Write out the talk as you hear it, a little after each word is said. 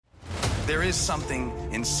there is something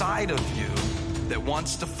inside of you that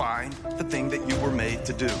wants to find the thing that you were made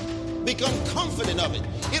to do. Become confident of it.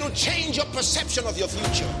 It'll change your perception of your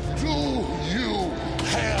future. Do you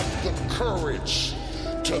have the courage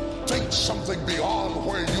to think something beyond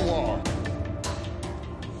where you are?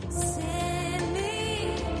 Send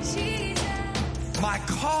me, Jesus. My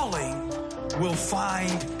calling will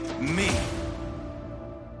find me.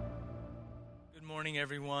 Good morning,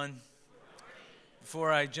 everyone.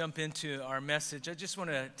 Before I jump into our message, I just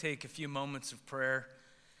want to take a few moments of prayer.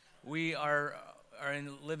 We are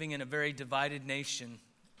living in a very divided nation,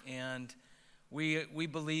 and we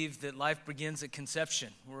believe that life begins at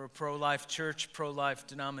conception. We're a pro-life church, pro-life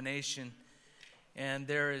denomination, and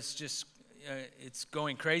there is just, it's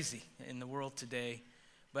going crazy in the world today.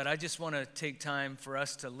 But I just want to take time for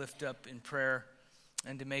us to lift up in prayer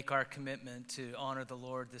and to make our commitment to honor the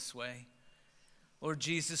Lord this way. Lord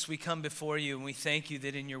Jesus, we come before you and we thank you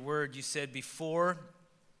that in your word you said before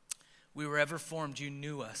we were ever formed, you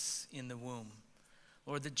knew us in the womb.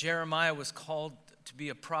 Lord, that Jeremiah was called to be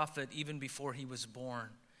a prophet even before he was born.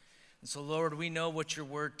 And so, Lord, we know what your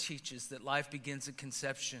word teaches, that life begins at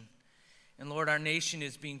conception. And Lord, our nation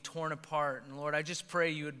is being torn apart. And Lord, I just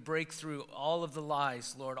pray you would break through all of the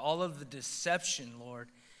lies, Lord, all of the deception, Lord,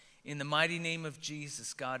 in the mighty name of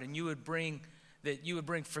Jesus, God. And you would bring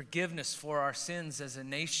forgiveness for our sins as a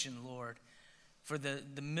nation, Lord, for the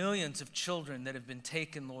millions of children that have been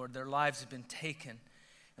taken, Lord, their lives have been taken.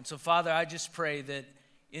 And so, Father, I just pray that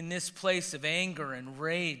in this place of anger and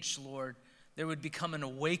rage, Lord, there would become an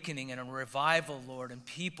awakening and a revival, Lord, and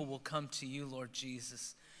people will come to you, Lord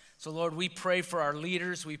Jesus. So, Lord, we pray for our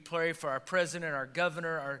leaders. We pray for our president, our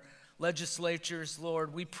governor, our legislatures,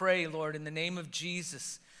 Lord. We pray, Lord, in the name of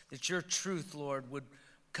Jesus, that your truth, Lord, would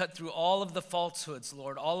cut through all of the falsehoods,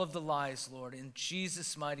 Lord, all of the lies, Lord, in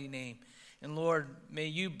Jesus' mighty name. And, Lord, may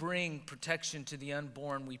you bring protection to the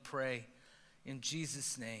unborn, we pray. In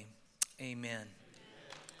Jesus' name, amen.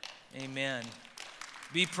 Amen.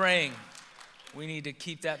 Be praying. We need to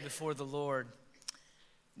keep that before the Lord.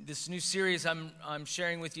 This new series I'm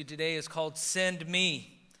sharing with you today is called Send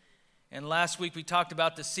Me. And last week we talked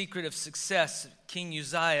about the secret of success, King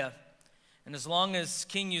Uzziah. And as long as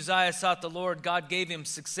King Uzziah sought the Lord, God gave him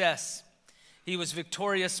success. He was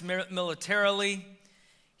victorious militarily.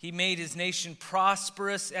 He made his nation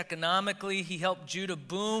prosperous economically. He helped Judah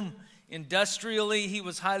boom industrially. He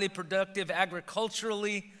was highly productive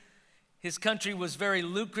agriculturally. His country was very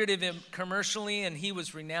lucrative commercially, and he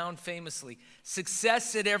was renowned famously.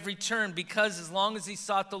 Success at every turn, because as long as he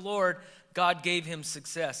sought the Lord, God gave him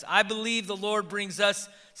success. I believe the Lord brings us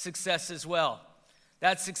success as well.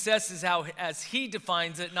 That success is how, as he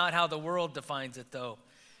defines it, not how the world defines it, though.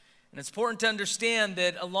 And it's important to understand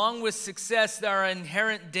that along with success, there are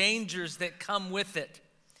inherent dangers that come with it.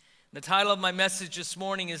 The title of my message this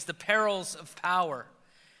morning is The Perils of Power.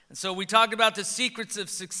 And so we talked about the secrets of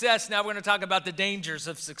success. Now we're going to talk about the dangers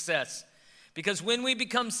of success. Because when we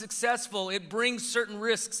become successful, it brings certain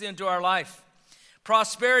risks into our life.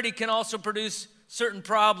 Prosperity can also produce certain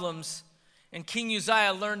problems. And King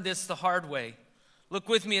Uzziah learned this the hard way. Look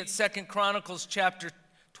with me at 2 Chronicles chapter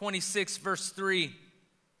 26, verse 3.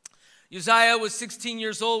 Uzziah was 16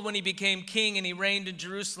 years old when he became king, and he reigned in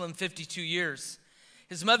Jerusalem 52 years.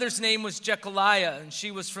 His mother's name was Jecoliah, and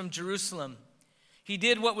she was from Jerusalem. He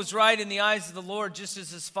did what was right in the eyes of the Lord, just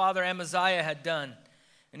as his father Amaziah had done.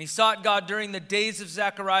 And he sought God during the days of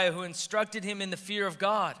Zechariah, who instructed him in the fear of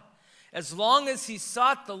God. As long as he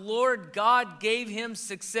sought the Lord, God gave him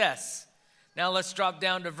success. Now let's drop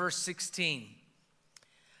down to verse 16.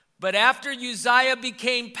 But after Uzziah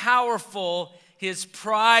became powerful, his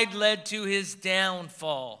pride led to his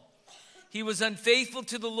downfall. He was unfaithful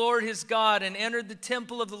to the Lord his God and entered the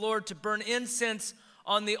temple of the Lord to burn incense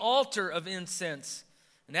on the altar of incense.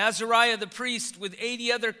 And Azariah the priest with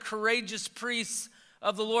 80 other courageous priests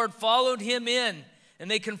of the Lord followed him in, and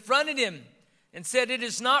they confronted him and said, "It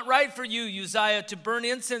is not right for you, Uzziah, to burn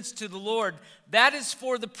incense to the Lord. That is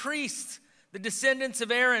for the priests, the descendants of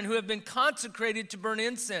Aaron, who have been consecrated to burn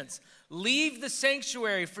incense. Leave the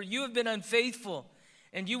sanctuary, for you have been unfaithful,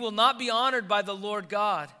 and you will not be honored by the Lord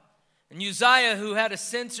God." And Uzziah, who had a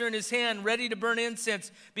censer in his hand, ready to burn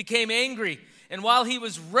incense, became angry. And while he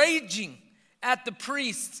was raging at the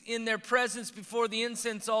priests in their presence before the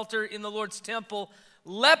incense altar in the Lord's temple,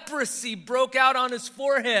 leprosy broke out on his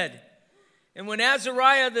forehead. And when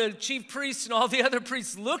Azariah, the chief priest, and all the other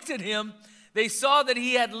priests looked at him, they saw that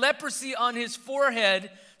he had leprosy on his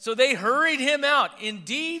forehead, so they hurried him out.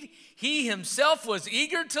 Indeed, he himself was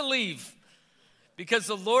eager to leave, because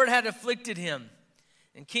the Lord had afflicted him.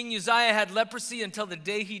 And King Uzziah had leprosy until the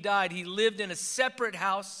day he died. He lived in a separate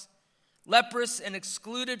house leprous and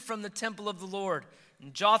excluded from the temple of the Lord.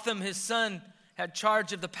 And Jotham, his son, had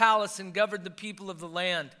charge of the palace and governed the people of the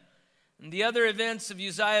land. And the other events of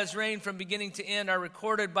Uzziah's reign from beginning to end are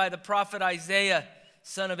recorded by the prophet Isaiah,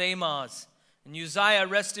 son of Amoz. And Uzziah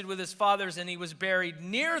rested with his fathers, and he was buried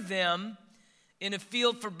near them in a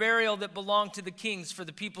field for burial that belonged to the kings. For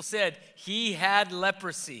the people said, he had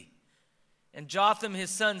leprosy. And Jotham, his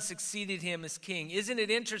son, succeeded him as king. Isn't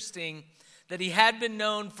it interesting that he had been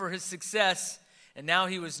known for his success, and now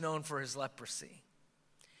he was known for his leprosy?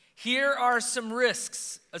 Here are some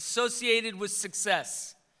risks associated with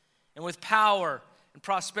success and with power and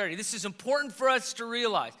prosperity. This is important for us to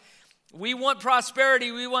realize. We want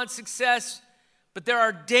prosperity, we want success, but there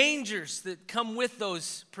are dangers that come with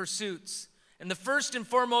those pursuits. And the first and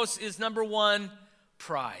foremost is, number one,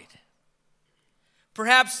 pride.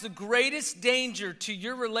 Perhaps the greatest danger to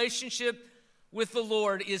your relationship with the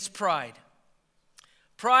Lord is pride.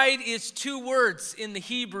 Pride is two words in the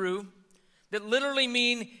Hebrew that literally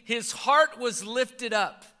mean his heart was lifted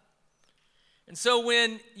up. And so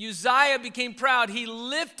when Uzziah became proud, he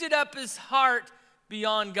lifted up his heart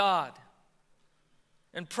beyond God.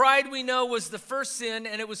 And pride, we know, was the first sin,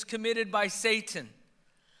 and it was committed by Satan.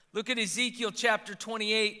 Look at Ezekiel chapter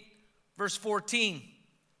 28, verse 14.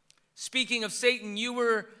 Speaking of Satan, you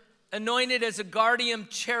were anointed as a guardian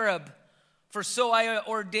cherub, for so I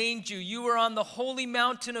ordained you. You were on the holy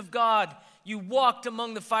mountain of God. You walked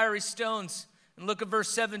among the fiery stones. And look at verse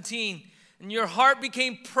 17. And your heart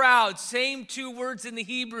became proud. Same two words in the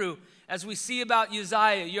Hebrew as we see about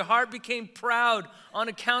Uzziah. Your heart became proud on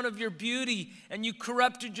account of your beauty, and you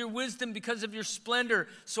corrupted your wisdom because of your splendor.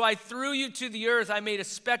 So I threw you to the earth. I made a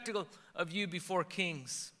spectacle of you before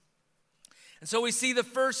kings. And so we see the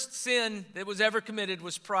first sin that was ever committed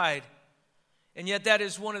was pride. And yet that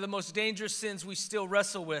is one of the most dangerous sins we still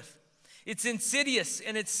wrestle with. It's insidious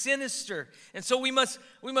and it's sinister. And so we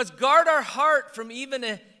must guard our heart from even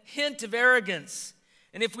a hint of arrogance.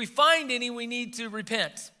 And if we find any, we need to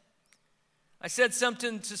repent. I said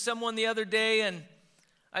something to someone the other day, and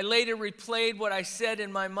I later replayed what I said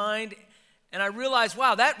in my mind, and I realized,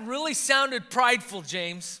 wow, that really sounded prideful,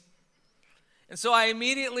 James. And so I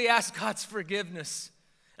immediately asked God's forgiveness.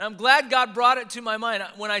 And I'm glad God brought it to my mind.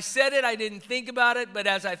 When I said it, I didn't think about it, but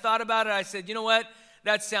as I thought about it, I said, you know what?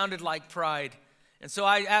 That sounded like pride. And so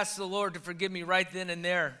I asked the Lord to forgive me right then and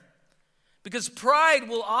there. Because pride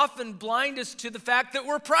will often blind us to the fact that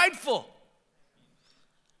we're prideful.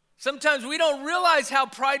 Sometimes we don't realize how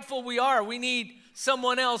prideful we are. We need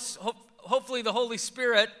someone else, hopefully the Holy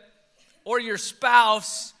Spirit or your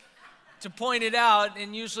spouse, to point it out,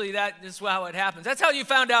 and usually that is how it happens. That's how you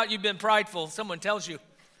found out you've been prideful. Someone tells you,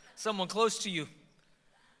 someone close to you.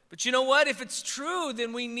 But you know what? If it's true,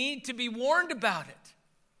 then we need to be warned about it.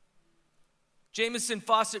 Jamieson,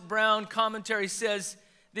 Fausset, Brown commentary says,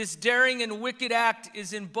 this daring and wicked act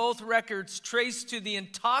is in both records traced to the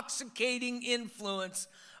intoxicating influence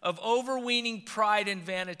of overweening pride and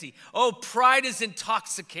vanity. Oh, pride is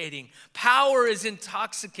intoxicating. Power is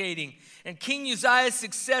intoxicating. And King Uzziah's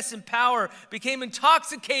success and power became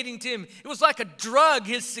intoxicating to him. It was like a drug.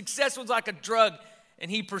 His success was like a drug, and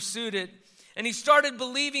he pursued it. And he started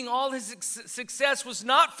believing all his success was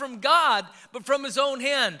not from God, but from his own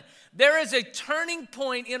hand. There is a turning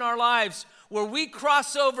point in our lives where we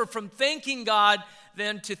cross over from thanking God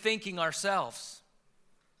then to thanking ourselves.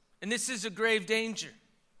 And this is a grave danger.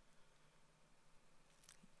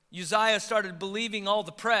 Uzziah started believing all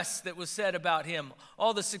the press that was said about him,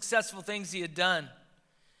 all the successful things he had done.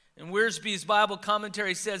 And Wiersbe Bible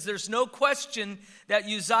Commentary says, there's no question that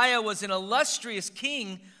Uzziah was an illustrious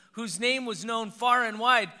king whose name was known far and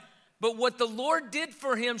wide. But what the Lord did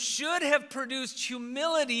for him should have produced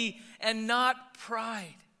humility and not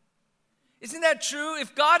pride. Isn't that true?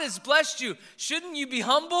 If God has blessed you, shouldn't you be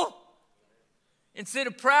humble instead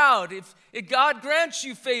of proud? If God grants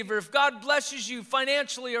you favor, if God blesses you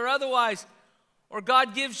financially or otherwise, or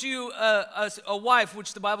God gives you a wife,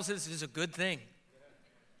 which the Bible says is a good thing,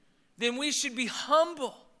 then we should be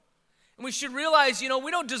humble. And we should realize, we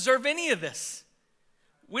don't deserve any of this.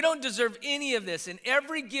 We don't deserve any of this. And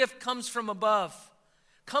every gift comes from above,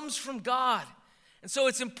 comes from God. And so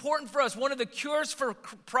it's important for us. One of the cures for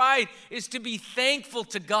pride is to be thankful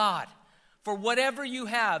to God for whatever you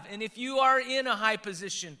have. And if you are in a high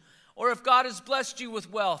position, or if God has blessed you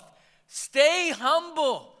with wealth, stay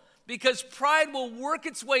humble, because pride will work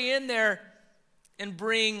its way in there and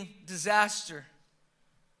bring disaster.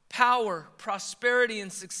 Power, prosperity,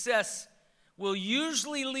 and success will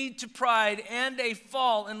usually lead to pride and a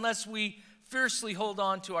fall unless we fiercely hold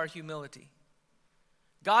on to our humility.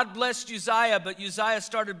 God blessed Uzziah, but Uzziah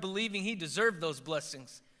started believing he deserved those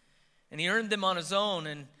blessings. And he earned them on his own.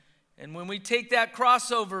 And when we take that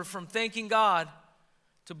crossover from thanking God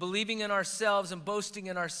to believing in ourselves and boasting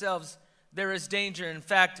in ourselves, there is danger. In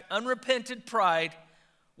fact, unrepented pride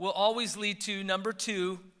will always lead to, number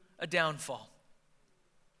 2, a downfall.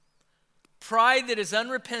 Pride that is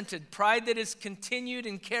unrepented, pride that is continued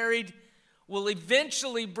and carried, will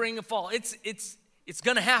eventually bring a fall. It's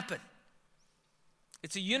going to happen.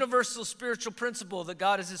 It's a universal spiritual principle that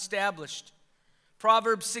God has established.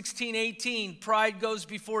 Proverbs 16:18, pride goes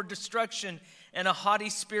before destruction and a haughty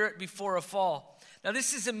spirit before a fall. Now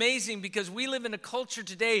this is amazing because we live in a culture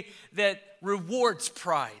today that rewards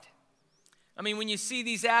pride. I mean, when you see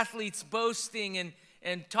these athletes boasting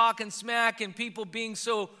and talking smack and people being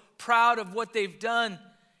so proud of what they've done,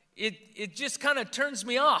 it just kind of turns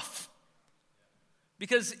me off.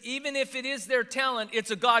 Because even if it is their talent,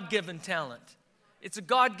 it's a God-given talent. It's a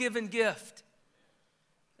God-given gift.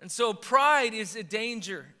 And so pride is a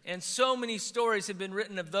danger. And so many stories have been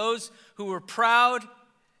written of those who were proud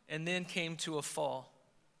and then came to a fall.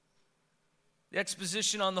 The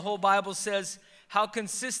exposition on the whole Bible says how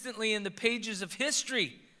consistently in the pages of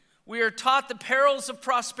history we are taught the perils of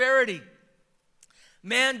prosperity.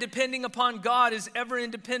 Man depending upon God is ever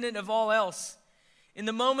independent of all else. In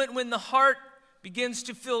the moment when the heart begins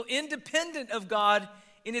to feel independent of God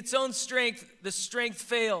in its own strength, the strength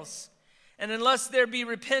fails. And unless there be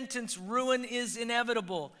repentance, ruin is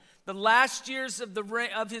inevitable. The last years of the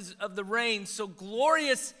reign, so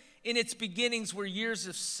glorious in its beginnings, were years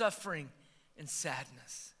of suffering and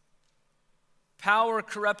sadness. Power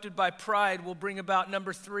corrupted by pride will bring about,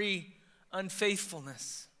 number 3,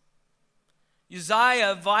 unfaithfulness.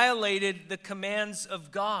 Uzziah violated the commands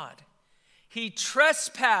of God. He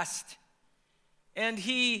trespassed and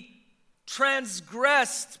he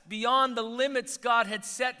transgressed beyond the limits God had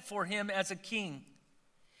set for him as a king.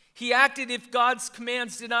 He acted if God's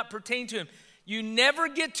commands did not pertain to him. You never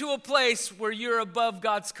get to a place where you're above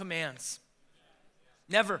God's commands.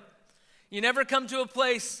 Never. You never come to a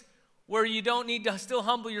place where you don't need to still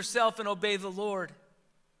humble yourself and obey the Lord.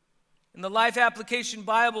 And the Life Application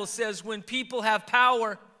Bible says when people have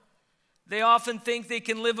power, they often think they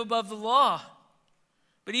can live above the law.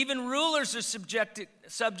 But even rulers are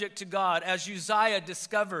subject to God, as Uzziah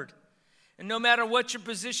discovered. And no matter what your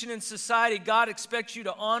position in society, God expects you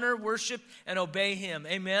to honor, worship, and obey him.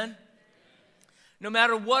 Amen? No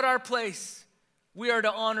matter what our place, we are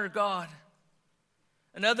to honor God.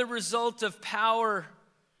 Another result of power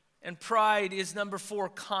and pride is, number 4,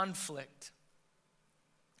 conflict.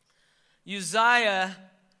 Uzziah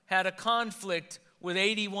had a conflict with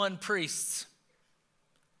 81 priests.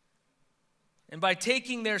 And by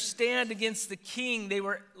taking their stand against the king, they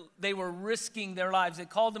were risking their lives. They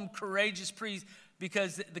called them courageous priests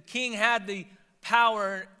because the king had the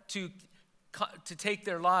power to take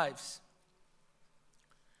their lives.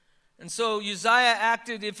 And so Uzziah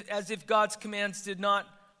acted as if God's commands did not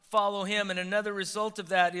follow him. And another result of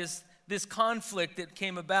that is this conflict that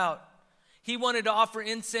came about. He wanted to offer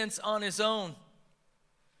incense on his own.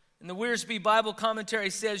 And the Wiersbe Bible Commentary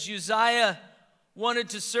says Uzziah wanted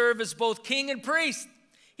to serve as both king and priest.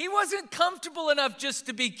 He wasn't comfortable enough just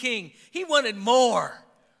to be king. He wanted more.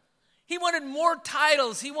 He wanted more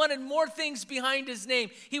titles. He wanted more things behind his name.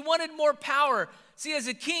 He wanted more power. See, as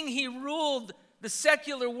a king, he ruled the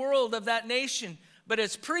secular world of that nation. But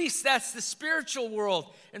as priest, that's the spiritual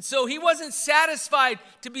world. And so he wasn't satisfied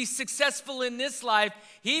to be successful in this life.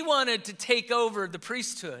 He wanted to take over the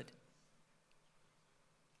priesthood.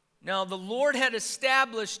 Now, the Lord had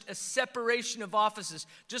established a separation of offices.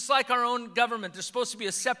 Just like our own government, there's supposed to be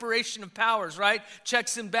a separation of powers, right?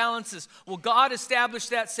 Checks and balances. Well, God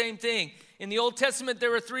established that same thing. In the Old Testament,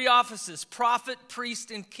 there were 3 offices: prophet,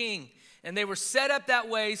 priest, and king. And they were set up that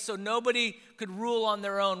way so nobody could rule on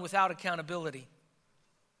their own without accountability.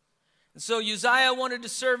 And so Uzziah wanted to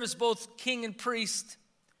serve as both king and priest.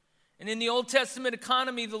 And in the Old Testament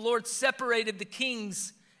economy, the Lord separated the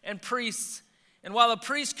kings and priests. And while a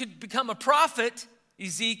priest could become a prophet,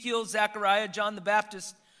 Ezekiel, Zechariah, John the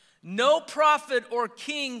Baptist, no prophet or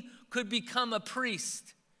king could become a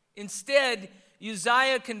priest. Instead,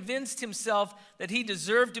 Uzziah convinced himself that he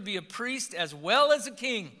deserved to be a priest as well as a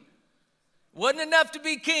king. Wasn't enough to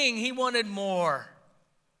be king, he wanted more.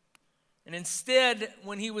 And instead,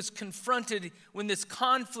 when he was confronted, when this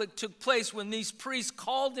conflict took place, when these priests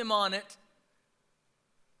called him on it,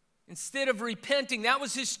 instead of repenting, that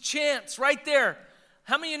was his chance right there.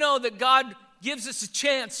 How many of you know that God gives us a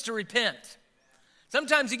chance to repent?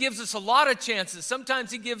 Sometimes he gives us a lot of chances.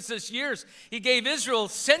 Sometimes he gives us years. He gave Israel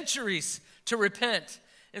centuries to repent.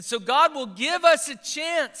 And so God will give us a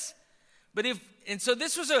chance. So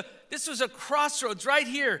this was a crossroads right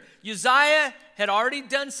here. Uzziah had already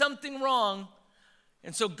done something wrong.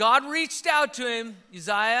 And so God reached out to him.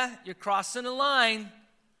 Uzziah, you're crossing a line.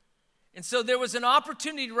 And so there was an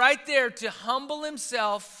opportunity right there to humble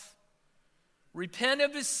himself, repent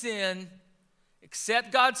of his sin,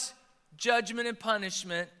 accept God's judgment and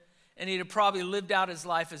punishment, and he'd have probably lived out his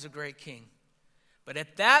life as a great king. But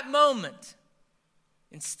at that moment,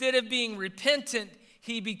 instead of being repentant,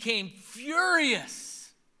 he became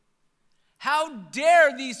furious. How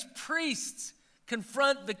dare these priests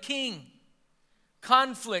confront the king?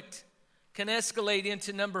 Conflict can escalate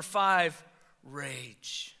into number 5,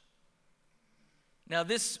 rage. Now,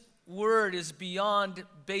 this word is beyond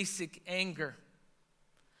basic anger.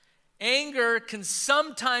 Anger can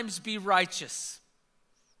sometimes be righteous.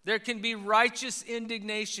 There can be righteous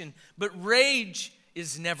indignation, but rage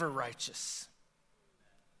is never righteous.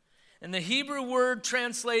 And the Hebrew word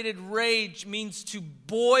translated rage means to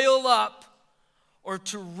boil up or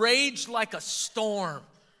to rage like a storm.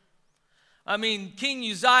 I mean, King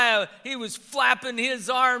Uzziah, he was flapping his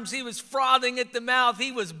arms. He was frothing at the mouth.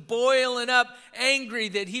 He was boiling up, angry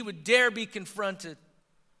that he would dare be confronted.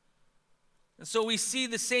 And so we see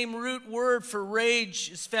the same root word for rage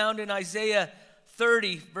is found in Isaiah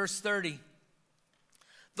 30, verse 30.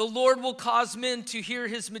 The Lord will cause men to hear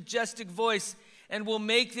his majestic voice and will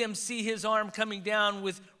make them see his arm coming down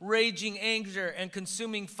with raging anger and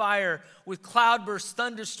consuming fire, with cloudburst,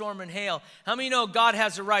 thunderstorm, and hail. How many know God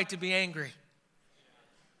has a right to be angry?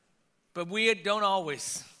 But we don't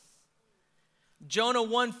always. Jonah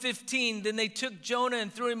 1:15, then they took Jonah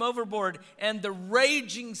and threw him overboard, and the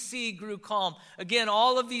raging sea grew calm. Again,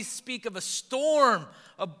 all of these speak of a storm,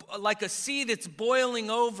 like a sea that's boiling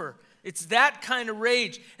over. It's that kind of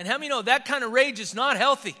rage. And how many know that kind of rage is not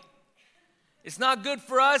healthy? It's not good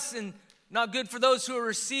for us and not good for those who are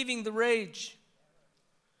receiving the rage.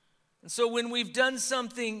 And so when we've done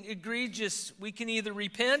something egregious, we can either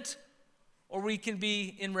repent or we can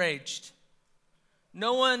be enraged.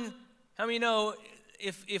 No one, how many know,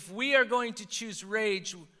 if we are going to choose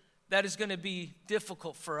rage, that is going to be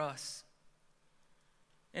difficult for us.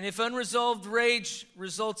 And if unresolved rage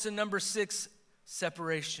results in number 6,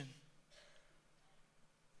 separation.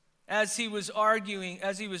 As he was arguing,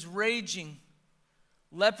 as he was raging,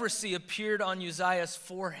 leprosy appeared on Uzziah's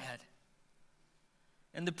forehead.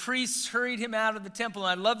 And the priests hurried him out of the temple.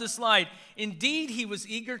 And I love this line. Indeed, he was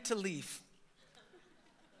eager to leave.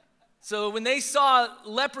 So when they saw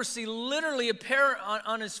leprosy literally appear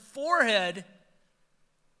on his forehead,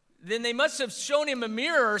 then they must have shown him a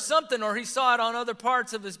mirror or something, or he saw it on other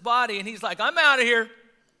parts of his body. And he's like, I'm out of here.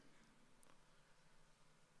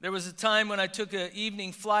 There was a time when I took an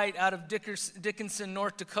evening flight out of Dickinson,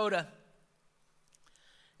 North Dakota.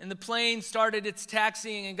 And the plane started its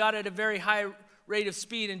taxiing and got at a very high rate of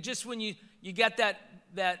speed. And just when you get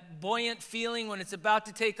that buoyant feeling when it's about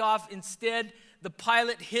to take off, instead, the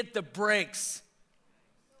pilot hit the brakes.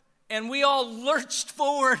 And we all lurched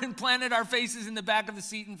forward and planted our faces in the back of the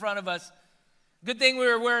seat in front of us. Good thing we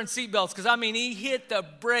were wearing seatbelts, because, I mean, he hit the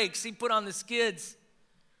brakes. He put on the skids.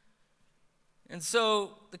 And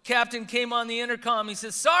so the captain came on the intercom. He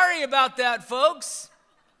says, sorry about that, folks.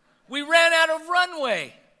 We ran out of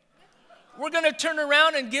runway. We're going to turn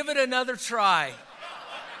around and give it another try.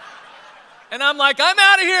 And I'm like, I'm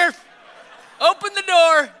out of here. Open the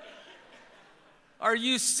door. Are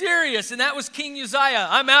you serious? And that was King Uzziah.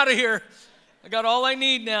 I'm out of here. I got all I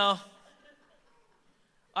need now.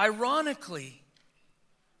 Ironically,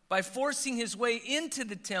 by forcing his way into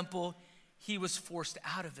the temple, he was forced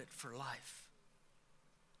out of it for life.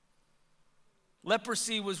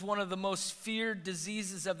 Leprosy was one of the most feared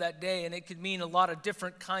diseases of that day, and it could mean a lot of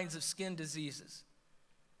different kinds of skin diseases.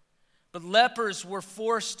 But lepers were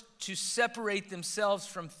forced to separate themselves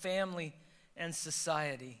from family and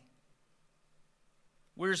society.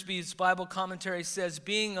 Wiersbe Bible Commentary says,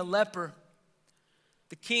 being a leper,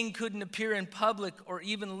 the king couldn't appear in public or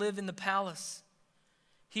even live in the palace.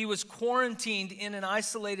 He was quarantined in an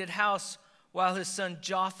isolated house while his son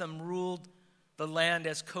Jotham ruled the land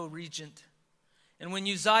as co-regent. And when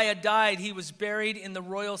Uzziah died, he was buried in the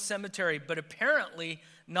royal cemetery, but apparently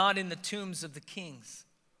not in the tombs of the kings.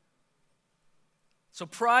 So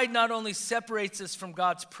pride not only separates us from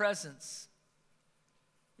God's presence,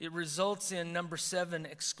 it results in, number 7,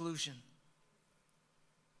 exclusion.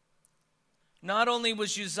 Not only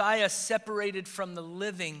was Uzziah separated from the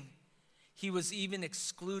living, he was even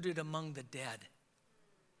excluded among the dead.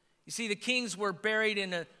 You see, the kings were buried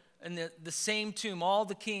in the same tomb, all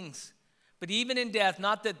the kings. But even in death,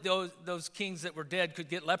 not that those kings that were dead could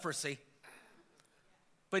get leprosy,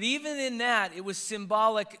 but even in that, it was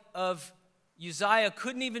symbolic of Uzziah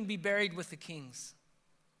couldn't even be buried with the kings.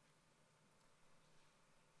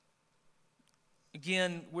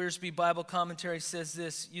 Again, Wiersbe Bible Commentary says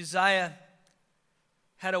this: Uzziah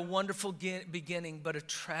had a wonderful beginning, but a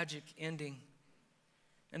tragic ending.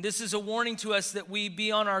 And this is a warning to us that we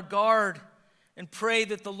be on our guard and pray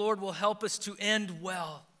that the Lord will help us to end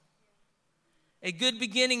well. A good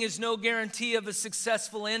beginning is no guarantee of a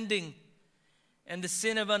successful ending, and the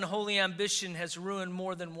sin of unholy ambition has ruined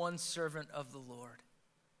more than one servant of the Lord.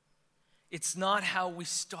 It's not how we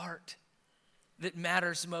start that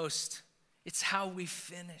matters most. It's how we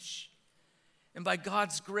finish. And by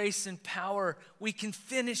God's grace and power, we can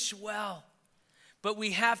finish well. But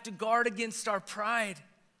we have to guard against our pride.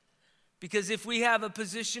 Because if we have a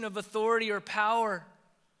position of authority or power,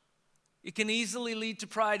 it can easily lead to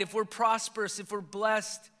pride. If we're prosperous, if we're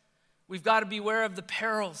blessed, we've got to beware of the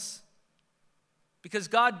perils. Because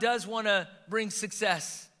God does want to bring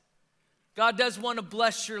success. God does want to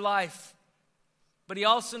bless your life. But He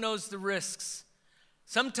also knows the risks.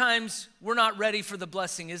 Sometimes we're not ready for the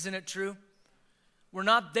blessing, isn't it true? We're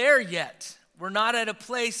not there yet. We're not at a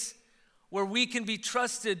place where we can be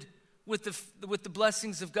trusted with the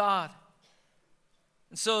blessings of God.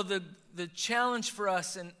 And so the challenge for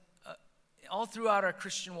us and all throughout our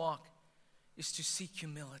Christian walk is to seek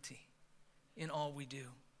humility in all we do.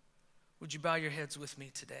 Would you bow your heads with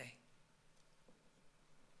me today?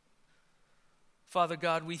 Father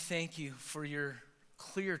God, we thank you for your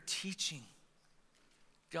clear teaching.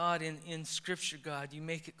 God, in Scripture, God, you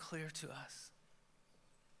make it clear to us.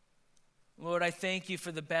 Lord, I thank you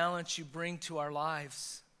for the balance you bring to our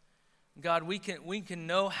lives. God, we can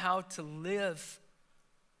know how to live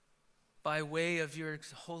by way of your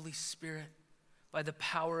Holy Spirit, by the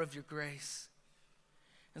power of your grace.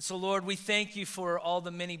 And so, Lord, we thank you for all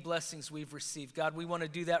the many blessings we've received. God, we want to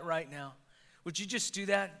do that right now. Would you just do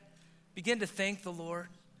that? Begin to thank the Lord.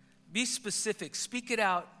 Be specific. Speak it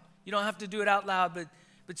out. You don't have to do it out loud,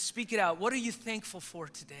 but speak it out. What are you thankful for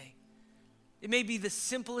today? It may be the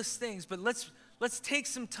simplest things, but let's take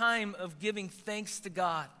some time of giving thanks to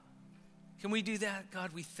God. Can we do that?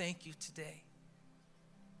 God, we thank you today.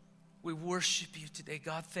 We worship you today.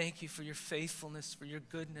 God, thank you for your faithfulness, for your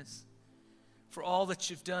goodness, for all that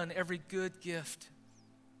you've done, every good gift.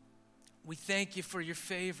 We thank you for your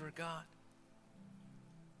favor, God.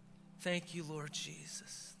 Thank you, Lord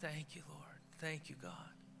Jesus. Thank you, Lord. Thank you, God.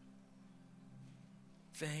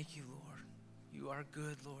 Thank you, Lord. You are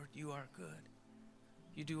good, Lord. You are good.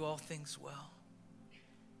 You do all things well.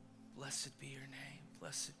 Blessed be your name.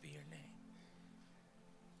 Blessed be your name.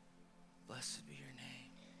 Blessed be your name.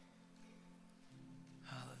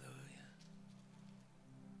 Hallelujah.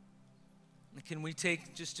 And can we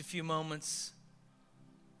take just a few moments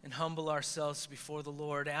and humble ourselves before the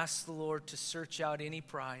Lord? Ask the Lord to search out any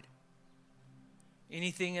pride,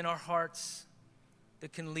 anything in our hearts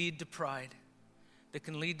that can lead to pride, that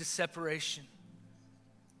can lead to separation,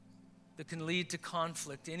 that can lead to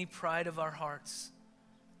conflict, any pride of our hearts.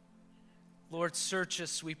 Lord, search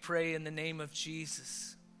us, we pray, in the name of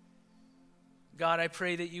Jesus. God, I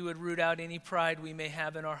pray that you would root out any pride we may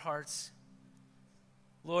have in our hearts.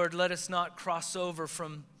 Lord, let us not cross over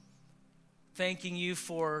from thanking you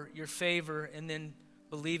for your favor and then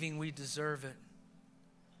believing we deserve it.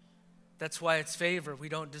 That's why it's favor. We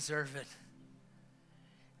don't deserve it.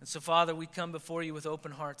 And so, Father, we come before you with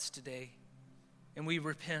open hearts today, and we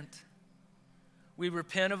repent. We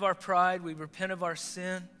repent of our pride. We repent of our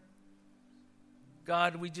sin.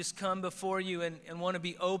 God, we just come before you and want to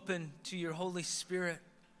be open to your Holy Spirit.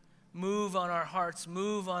 Move on our hearts.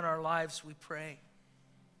 Move on our lives, we pray.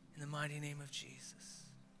 In the mighty name of Jesus.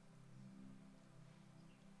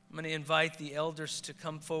 I'm going to invite the elders to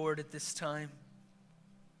come forward at this time.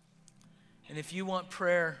 And if you want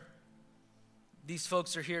prayer, these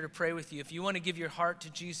folks are here to pray with you. If you want to give your heart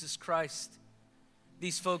to Jesus Christ,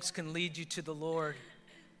 these folks can lead you to the Lord.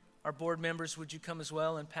 Our board members, would you come as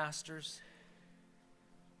well, and pastors?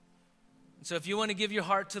 And so if you want to give your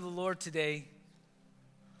heart to the Lord today,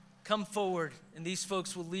 come forward, and these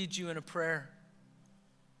folks will lead you in a prayer.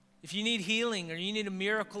 If you need healing or you need a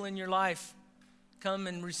miracle in your life, come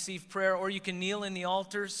and receive prayer, or you can kneel in the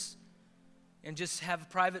altars and just have a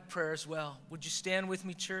private prayer as well. Would you stand with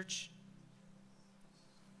me, church?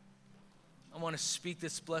 I want to speak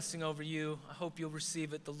this blessing over you. I hope you'll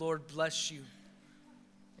receive it. The Lord bless you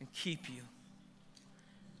and keep you.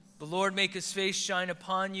 The Lord make his face shine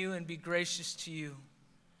upon you and be gracious to you.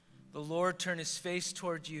 The Lord turn his face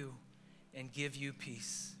toward you and give you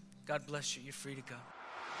peace. God bless you. You're free to go.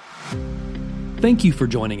 Thank you for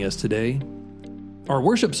joining us today. Our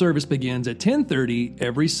worship service begins at 10:30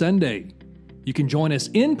 every Sunday. You can join us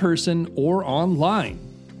in person or online.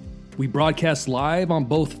 We broadcast live on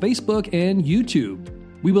both Facebook and YouTube.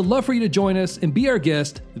 We would love for you to join us and be our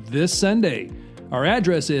guest this Sunday. Our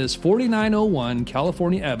address is 4901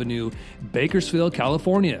 California Avenue, Bakersfield,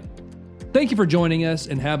 California. Thank you for joining us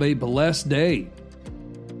and have a blessed day.